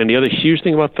Thunderbolt. And the other huge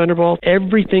thing about Thunderbolt,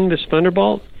 everything that's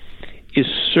Thunderbolt is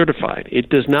certified. It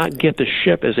does not get to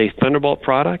ship as a Thunderbolt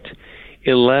product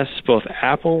unless both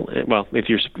Apple,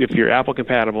 if you're Apple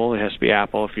compatible, it has to be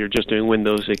Apple. If you're just doing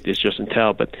Windows, it's just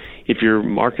Intel. But if you're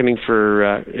marketing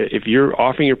if you're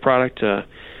offering your product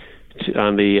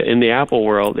in the Apple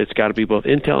world, it's got to be both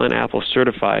Intel and Apple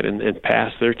certified and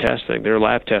pass their testing, their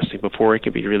lab testing, before it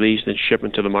can be released and shipped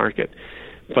into the market.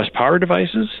 Bus power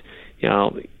devices,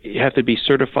 you have to be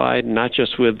certified not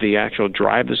just with the actual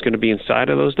drive that's going to be inside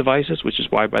of those devices, which is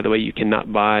why, by the way, you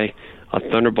cannot buy a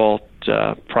Thunderbolt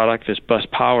product that's bus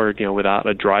powered, without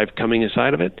a drive coming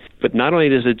inside of it. But not only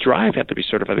does the drive have to be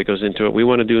certified that goes into it, we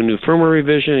want to do a new firmware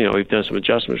revision. We've done some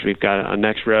adjustments. We've got a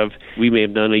NextRev. We may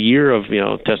have done a year of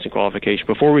testing qualification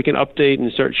before we can update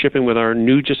and start shipping with our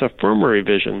new just a firmware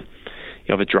revision.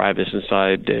 Of a drive that's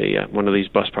inside one of these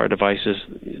bus power devices,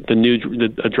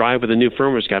 a drive with a new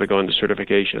firmware's got to go into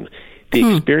certification.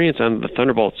 The experience on the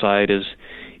Thunderbolt side is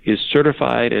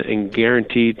certified and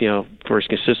guaranteed, for its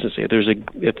consistency.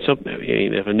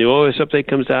 If a new OS update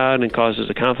comes out and causes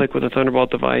a conflict with a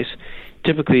Thunderbolt device,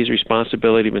 typically it's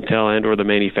responsibility of Intel and or the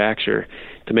manufacturer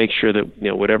to make sure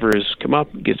that whatever has come up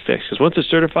gets fixed. Because once it's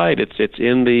certified, it's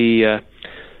in the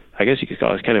I guess you could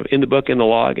call it kind of in the book, in the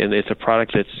log, and it's a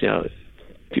product that's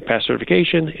you pass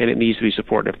certification, and it needs to be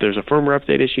supported. If there's a firmware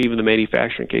update issue, even the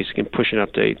manufacturing case can push an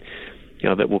update,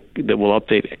 that will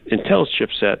update Intel's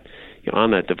chipset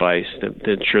on that device to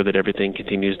ensure that everything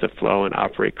continues to flow and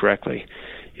operate correctly.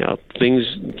 Things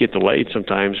get delayed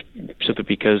sometimes simply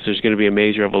because there's going to be a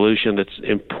major evolution that's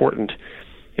important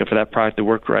for that product to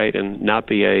work right and not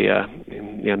be a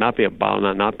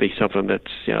bottleneck, not be something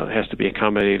that's has to be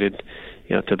accommodated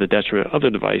to the detriment of other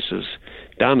devices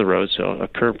down the road. So a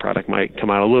current product might come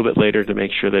out a little bit later to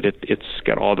make sure that it's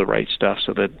got all the right stuff,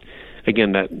 so that,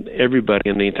 again, that everybody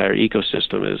in the entire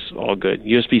ecosystem is all good.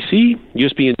 USB-C,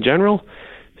 USB in general,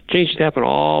 changes happen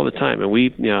all the time. And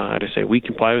we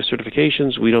comply with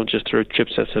certifications. We don't just throw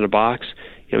chipsets in a box.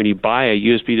 When you buy a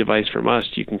USB device from us,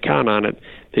 you can count on it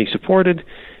being supported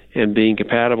and being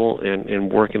compatible and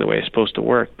working the way it's supposed to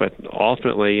work. But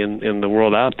ultimately, in the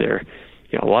world out there,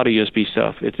 a lot of USB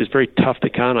stuff, it's very tough to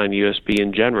count on USB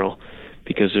in general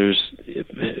because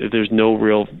there's no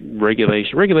real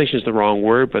regulation. Regulation is the wrong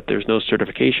word, but there's no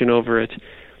certification over it.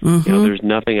 Mm-hmm. There's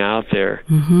nothing out there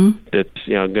that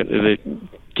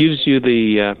gives you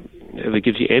that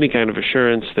gives you any kind of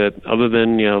assurance that, other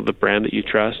than the brand that you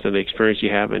trust and the experience you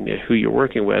have and who you're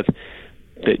working with,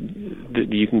 that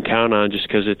you can count on just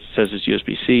because it says it's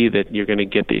USB-C, that you're going to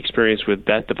get the experience with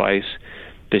that device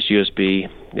that's USB,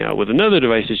 with another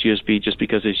device that's USB just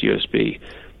because it's USB.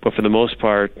 But for the most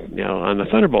part, on the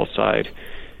Thunderbolt side,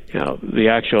 the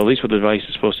actual, at least what the device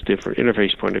is supposed to do from an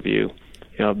interface point of view,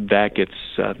 that gets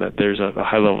that there's a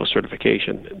high level of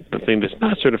certification. The thing that's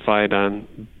not certified on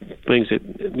things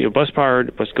that bus power,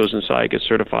 what goes inside gets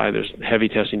certified. There's heavy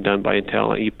testing done by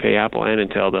Intel. You pay Apple and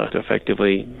Intel to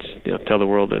effectively tell the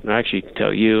world that, actually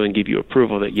tell you and give you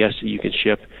approval that yes, you can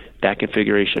ship that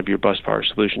configuration of your bus power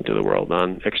solution to the world.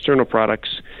 On external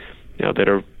products, that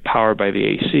are powered by the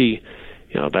AC,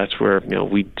 that's where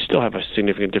we still have a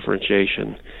significant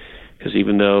differentiation. Because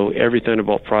even though every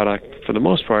Thunderbolt product, for the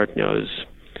most part, it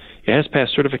has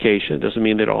passed certification. It doesn't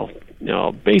mean that all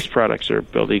base products are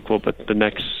built equal, but the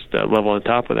next level on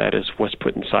top of that is what's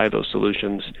put inside those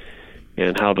solutions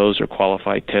and how those are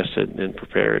qualified, tested, and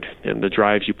prepared. And the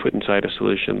drives you put inside a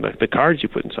solution, the cards you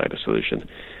put inside a solution,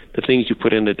 the things you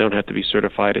put in that don't have to be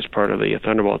certified as part of the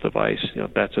Thunderbolt device,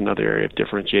 that's another area of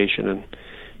differentiation. And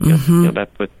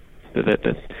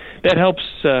that helps.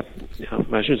 I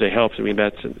shouldn't say helps. I mean,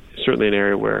 that's certainly an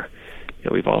area where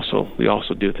we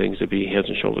also do things to be heads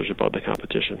and shoulders above the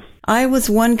competition. I was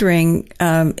wondering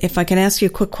if I can ask you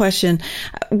a quick question.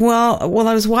 Well,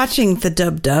 I was watching the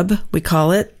Dub, we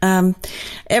call it.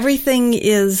 Everything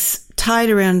is tied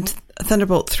around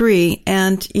Thunderbolt 3,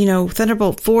 and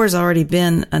Thunderbolt 4 has already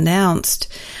been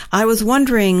announced. I was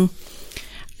wondering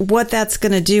what that's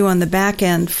going to do on the back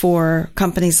end for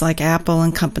companies like Apple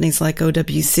and companies like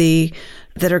OWC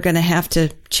that are going to have to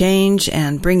change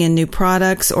and bring in new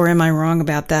products, or am I wrong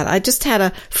about that? I just had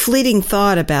a fleeting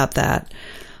thought about that.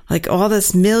 Like all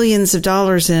this millions of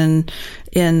dollars in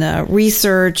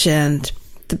research and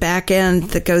the back end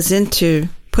that goes into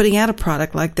putting out a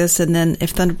product like this, and then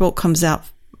if Thunderbolt comes out,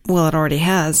 well, it already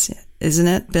has, isn't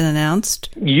it, been announced?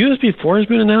 USB 4 has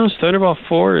been announced. Thunderbolt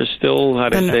 4 is still, is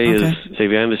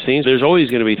behind the scenes. There's always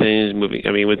going to be things moving.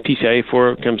 I mean, when PCIe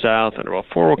 4 comes out, Thunderbolt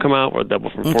 4 will come out. We'll double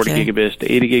from 40 gigabits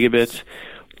to 80 gigabits.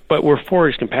 But we're 4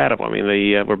 is compatible. I mean,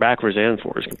 we're backwards and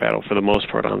 4 is compatible for the most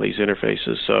part on these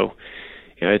interfaces. So,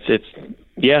 it's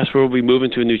yes, we'll be moving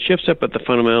to a new chipset, but the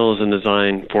fundamentals and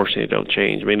design, fortunately, don't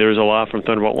change. I mean, there's a lot from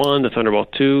Thunderbolt 1 to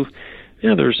Thunderbolt 2.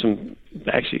 There's some,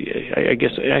 I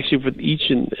guess with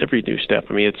each and every new step,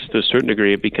 I mean, it's to a certain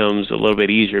degree, it becomes a little bit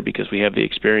easier because we have the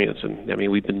experience. And I mean,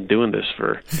 we've been doing this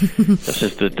for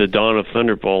since the dawn of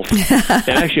Thunderbolt. And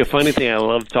actually, a funny thing, I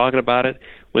love talking about it.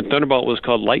 When Thunderbolt was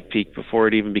called Lightpeak before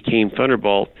it even became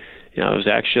Thunderbolt, it was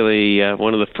actually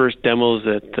one of the first demos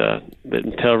that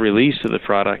Intel released of the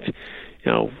product.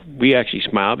 We actually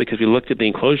smiled because we looked at the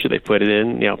enclosure they put it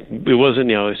in. It wasn't,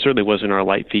 it certainly wasn't our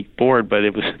Lightpeak board, but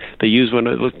it was. They used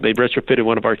they retrofitted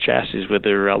one of our chassis with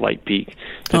their Lightpeak.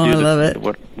 I love it.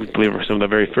 What we believe were some of the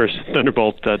very first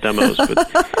Thunderbolt demos.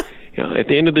 But at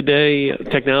the end of the day,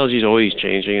 technology is always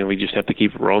changing, and we just have to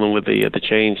keep rolling with the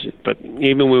change. But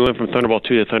even when we went from Thunderbolt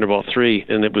 2 to Thunderbolt 3,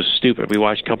 and it was stupid. We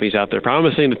watched companies out there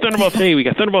promising the Thunderbolt 3, we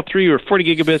got Thunderbolt 3, we're 40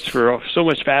 gigabits for so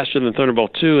much faster than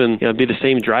Thunderbolt 2, and it'd be the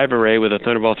same drive array with a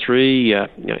Thunderbolt 3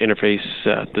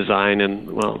 interface design,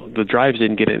 and well, the drives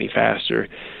didn't get any faster.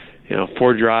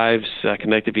 4 drives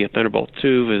connected via Thunderbolt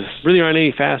 2 really aren't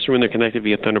any faster when they're connected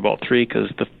via Thunderbolt 3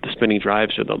 because the spinning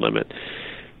drives are the limit.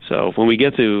 So when we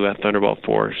get to Thunderbolt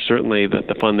 4, certainly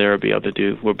the fun there we'll be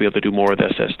able to do more with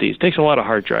SSDs. It takes a lot of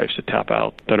hard drives to top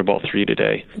out Thunderbolt 3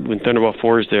 today. When Thunderbolt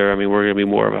 4 is there, I mean, we're going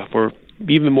to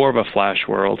be even more of a flash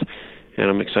world. And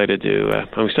I'm excited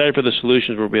for the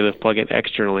solutions we'll be able to plug in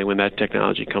externally when that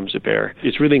technology comes to bear.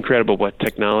 It's really incredible what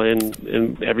technology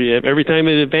and every time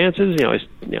it advances,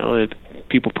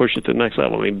 people push it to the next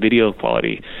level. I mean, video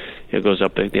quality goes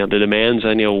up. The demands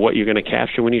on what you're going to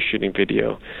capture when you're shooting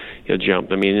video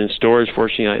jump. I mean, in storage,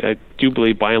 fortunately, I do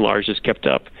believe by and large it's kept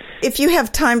up. If you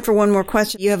have time for one more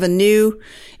question, you have a new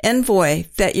Envoy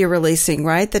that you're releasing,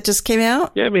 right? That just came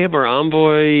out? Yeah, we have our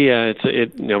Envoy.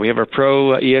 We have our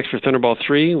Pro EX for Thunderbolt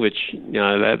 3, which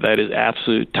that is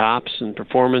absolute tops in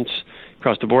performance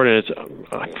across the board, and it's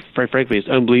frankly it's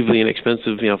unbelievably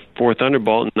inexpensive for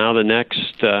Thunderbolt. And now the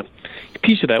next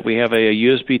piece of that, we have a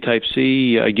USB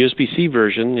Type-C, a USB-C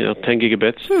version, 10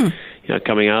 gigabits.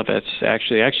 Coming out. That's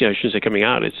actually I shouldn't say coming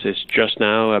out. It's just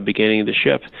now beginning to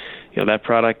ship. That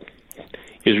product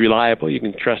is reliable. You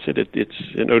can trust it. It's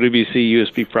an OWC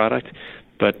USB product,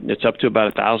 but it's up to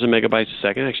about 1,000 megabytes a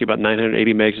second. Actually, about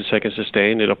 980 megs a second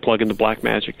sustained. It'll plug into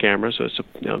Blackmagic camera, so it's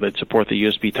that support the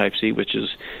USB Type-C, which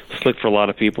is slick for a lot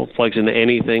of people. Plugs into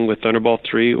anything with Thunderbolt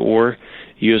 3 or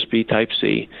USB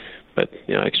Type-C. But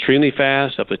extremely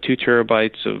fast, up to 2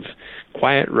 terabytes of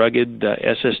quiet, rugged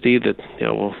SSD that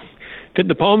will fit in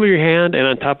the palm of your hand, and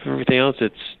on top of everything else,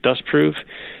 it's dust-proof,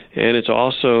 and it's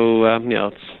also,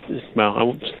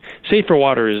 safe for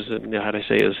water is,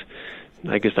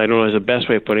 I guess I don't know is the best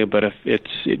way of putting it, but if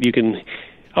you can,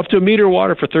 up to a meter of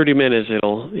water for 30 minutes,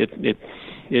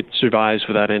 it survives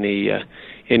without any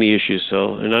issues.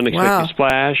 So an unexpected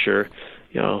splash, or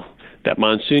that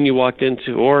monsoon you walked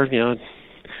into, or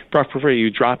prefer you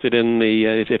dropped it in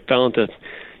if it fell into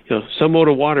some mode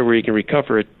of water where you can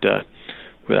recover it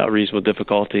without reasonable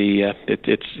difficulty.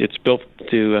 It's built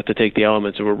to take the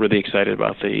elements, and we're really excited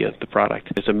about the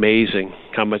product. It's amazing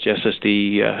how much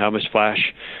SSD, how much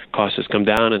flash cost has come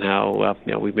down, and how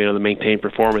we've been able to maintain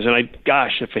performance. And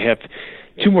if I have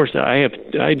two more,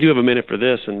 I do have a minute for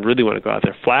this, and really want to go out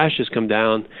there. Flash has come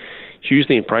down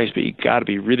hugely in price, but you got to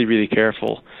be really, really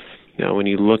careful. When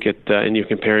you look at and you're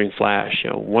comparing flash,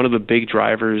 one of the big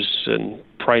drivers in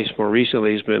price more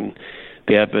recently has been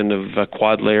the advent of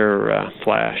quad layer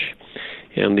flash,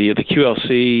 and the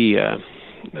QLC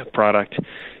product,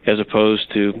 as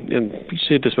opposed to, and you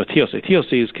say this about TLC.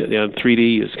 TLC is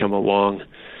 3D has come a long,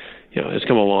 it's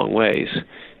come a long ways,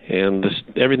 and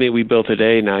everything we build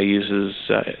today now uses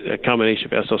a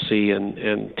combination of SLC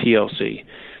and TLC,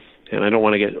 and I don't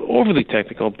want to get overly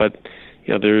technical, but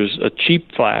there's a cheap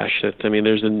flash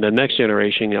there's the next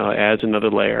generation, adds another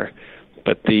layer,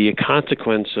 but the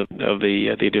consequence of the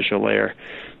additional layer,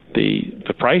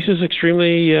 the price is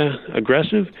extremely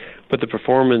aggressive, but the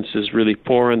performance is really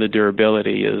poor and the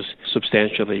durability is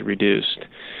substantially reduced.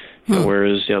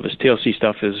 Whereas this TLC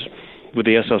stuff is, with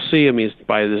the SLC, it's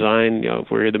by design,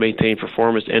 we're here to maintain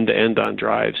performance end to end on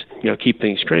drives, keep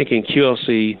things cranking.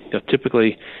 QLC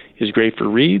typically is great for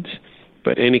reads,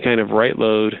 but any kind of write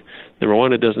load, number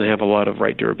one, it doesn't have a lot of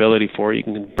write durability for it. You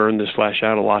can burn this flash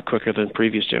out a lot quicker than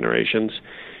previous generations.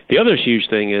 The other huge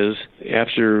thing is,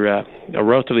 after a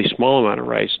relatively small amount of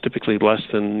writes, typically less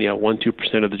than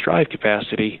 1-2% of the drive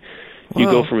capacity, you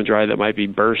go from a drive that might be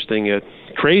bursting at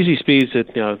crazy speeds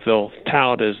that they'll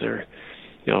tout as their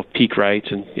peak writes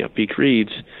and peak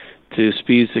reads, to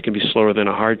speeds that can be slower than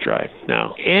a hard drive.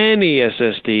 Now, any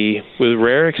SSD, with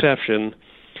rare exception,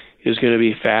 is going to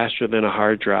be faster than a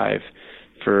hard drive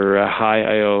for high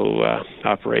I/O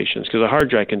operations, because a hard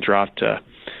drive can drop to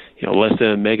less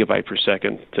than a megabyte per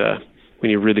second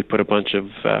when you really put a bunch of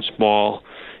small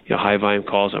high volume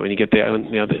calls on. When you get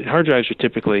the hard drives are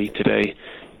typically today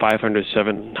 500,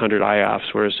 700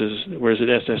 IOPS, whereas an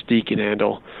SSD can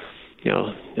handle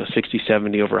 60,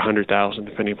 70, over 100,000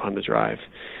 depending upon the drive.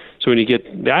 So when you get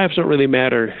the IOPS, don't really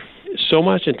matter so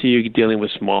much until you're dealing with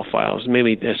small files,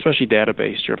 mainly, especially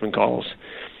database-driven calls.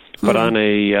 But on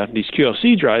these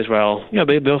QLC drives,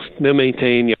 they'll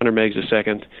maintain 100 megs a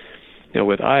second,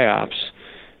 with IOPS.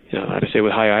 I'd say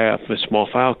with high IOPS, with small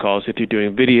file calls, if you're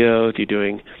doing video, if you're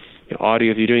doing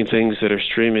audio, if you're doing things that are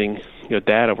streaming,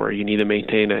 data where you need to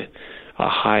maintain a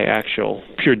high actual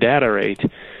pure data rate,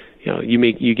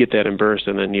 you get that in burst,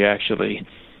 and then you actually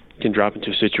can drop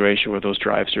into a situation where those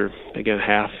drives are again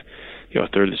half, a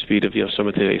third of the speed of some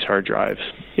of today's hard drives.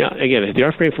 Again, if you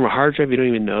upgrade from a hard drive, you don't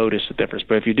even notice the difference.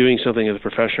 But if you're doing something in the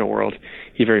professional world,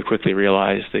 you very quickly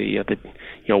realize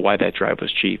why that drive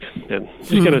was cheap. And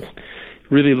you got to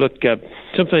really look at.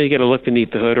 Sometimes you got to look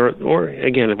beneath the hood, or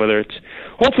again, whether it's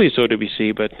hopefully it's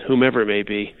OWC, but whomever it may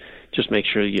be, just make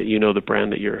sure you know the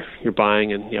brand that you're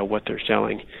buying and what they're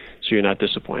selling, so you're not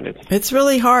disappointed. It's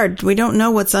really hard. We don't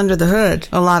know what's under the hood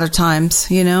a lot of times,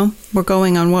 We're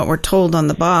going on what we're told on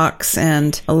the box,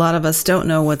 and a lot of us don't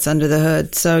know what's under the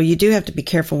hood. So you do have to be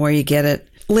careful where you get it.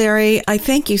 Larry, I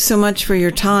thank you so much for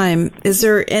your time. Is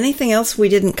there anything else we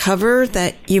didn't cover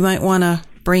that you might want to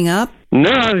bring up? No,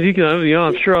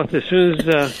 I'm sure as soon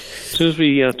as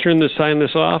we sign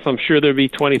this off, I'm sure there'll be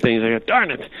 20 things. I go,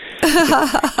 darn it,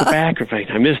 go back.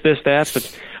 I missed this, that,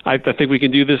 but I think we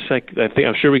can do this.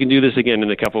 I'm sure we can do this again in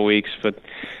a couple of weeks. But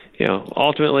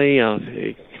ultimately,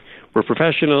 we're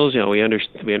professionals. We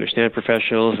understand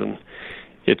professionals, and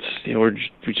it's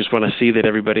we just want to see that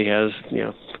everybody has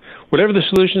whatever the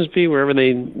solutions be, wherever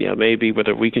they may be,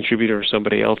 whether we contribute or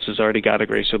somebody else has already got a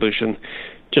great solution.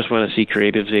 Just want to see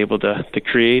creatives able to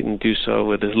create and do so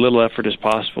with as little effort as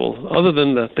possible, other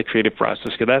than the creative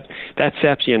process, because that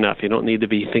saps you enough. You don't need to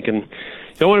be thinking.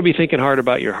 You don't want to be thinking hard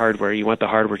about your hardware. You want the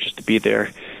hardware just to be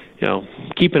there,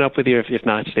 keeping up with you, if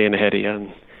not staying ahead of you.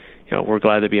 And we're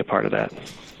glad to be a part of that.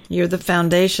 You're the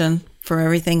foundation for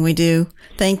everything we do.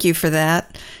 Thank you for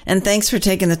that. And thanks for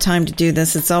taking the time to do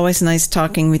this. It's always nice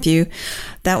talking with you.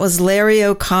 That was Larry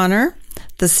O'Connor,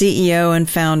 the CEO and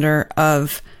founder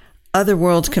of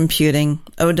Otherworld Computing,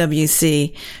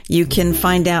 OWC. You can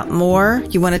find out more.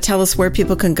 You want to tell us where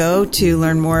people can go to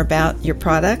learn more about your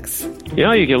products?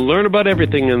 Yeah, you can learn about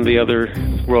everything in the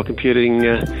Otherworld Computing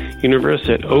universe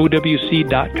at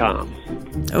OWC.com.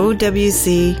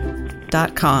 OWC.com.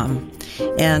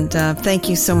 And thank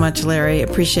you so much, Larry.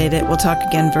 Appreciate it. We'll talk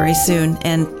again very soon.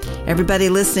 And everybody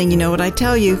listening, you know what I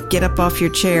tell you. Get up off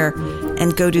your chair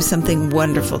and go do something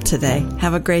wonderful today.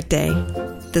 Have a great day.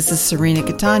 This is Serena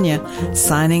Catania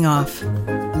signing off.